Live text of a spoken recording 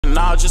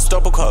now I just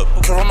double cup.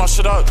 Can run my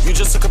shit up, you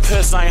just took a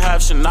piss, I ain't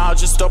have shit, now I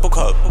just double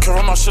cup. Can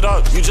run my shit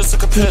up, you just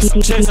took a piss.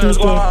 I'm chasing this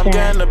while I'm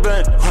getting the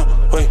bent.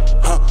 Wait,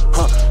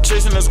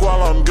 chasing this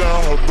while I'm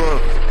getting her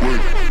bent.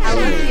 Wait. I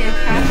wanna be a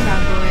crash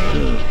out boy.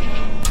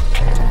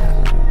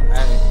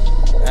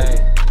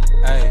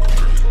 Hey.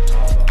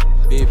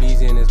 Big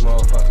Beezyb in this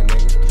motherfucking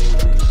nigga.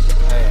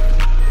 Hey.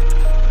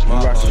 You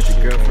rockin' with your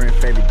girlfriend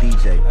favorite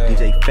DJ.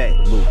 DJ Fat,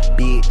 little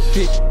bitch.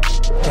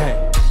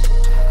 Hey.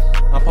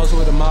 I'm posted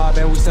with a mob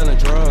and we selling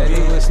drugs. That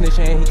nigga was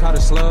snitching and he caught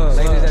a slug.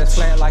 Ladies that's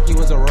flat like he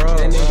was a rug.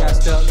 That nigga got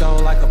stepped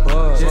on like a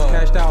bug. Just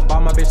cashed out,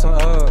 bought my bitch some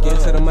Ugg. Get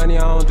to the money,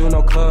 I don't do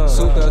no club.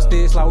 Suit the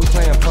sticks like we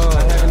playing pub.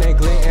 I'm having that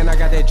glit and I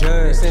got that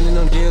judge. Sending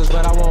them deals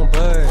but I won't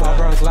budge. I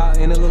brung Glock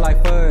and it look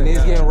like fudge.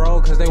 Niggas getting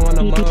rolled cause they want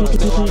the mug.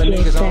 Still robbing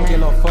niggas, I don't get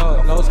no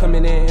fuck. Loads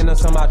coming in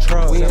us on my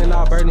truck. We in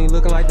our Bernie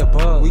looking like the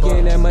bug. We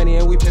getting that money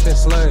and we pippin'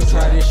 slugs.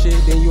 Try this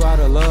shit, then you out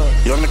of luck.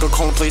 Young nigga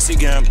calling place, he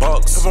getting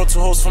bucks. I brought 2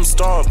 hoes from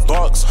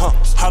Starbucks,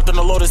 Hopped in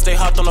the Lotus, they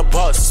hopped on the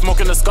bus.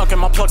 Smoking the skunk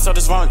and my plugs out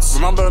his runs.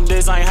 Remember them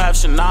days I ain't have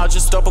shit, now I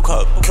just double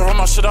cup. Can run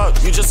my shit up,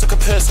 you just took a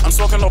piss. I'm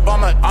smoking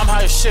Obama, I'm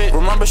high as shit.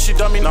 Remember she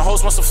done me, now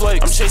hoes must have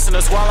flaked. I'm chasing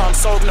this while I'm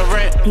so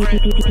ignorant.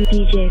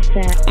 DJ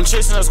Fat. I'm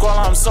chasing this while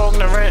I'm so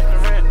ignorant.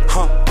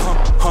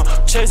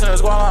 Chasing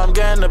this while I'm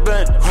getting the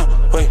bent.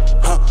 Wait,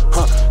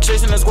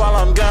 chasing this while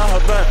I'm getting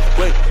her bent.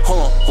 Wait,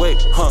 hold on, wait,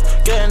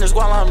 getting this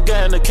while I'm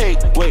getting the cake.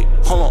 Wait,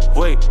 hold on,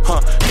 wait,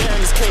 getting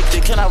this cake,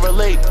 they cannot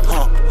relate.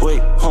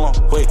 Wait, hold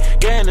on, wait,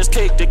 getting this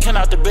cake, they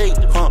cannot debate.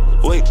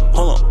 Wait,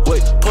 hold on,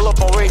 wait, pull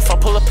up on Rafe, I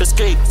pull up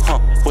escape.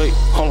 Wait,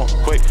 hold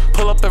on, wait,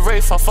 pull up at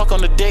Rafe, I fuck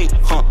on the date.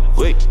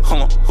 Wait,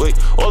 hold on, wait,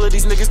 all of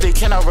these niggas they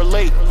cannot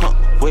relate.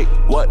 Wait,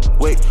 what?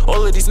 Wait,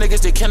 all of these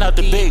niggas they cannot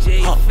debate.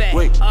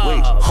 Wait,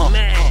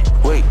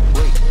 wait,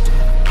 wait.